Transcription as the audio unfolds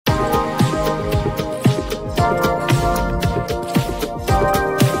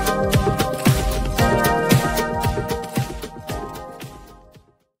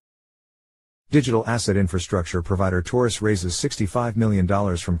Digital asset infrastructure provider Taurus raises $65 million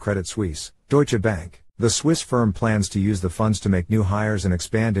from Credit Suisse, Deutsche Bank. The Swiss firm plans to use the funds to make new hires and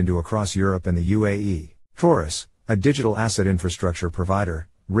expand into across Europe and the UAE. Taurus, a digital asset infrastructure provider,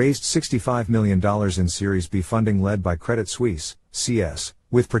 raised $65 million in Series B funding led by Credit Suisse, CS,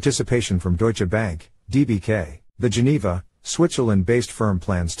 with participation from Deutsche Bank, DBK. The Geneva, Switzerland-based firm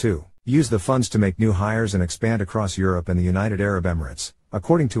plans to use the funds to make new hires and expand across Europe and the United Arab Emirates,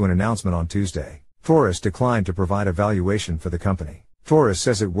 according to an announcement on Tuesday. Taurus declined to provide a valuation for the company. Taurus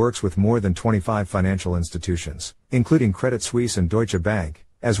says it works with more than 25 financial institutions, including Credit Suisse and Deutsche Bank,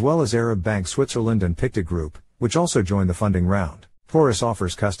 as well as Arab Bank Switzerland and Pictet Group, which also joined the funding round. Taurus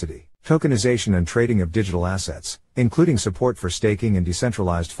offers custody, tokenization and trading of digital assets, including support for staking and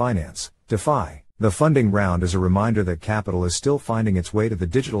decentralized finance, DeFi. The funding round is a reminder that capital is still finding its way to the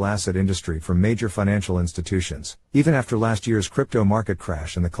digital asset industry from major financial institutions, even after last year's crypto market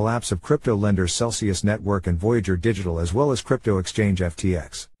crash and the collapse of crypto lenders Celsius Network and Voyager Digital as well as crypto exchange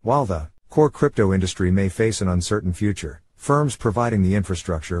FTX. While the core crypto industry may face an uncertain future, firms providing the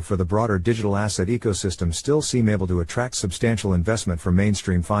infrastructure for the broader digital asset ecosystem still seem able to attract substantial investment from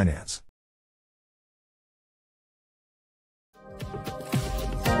mainstream finance.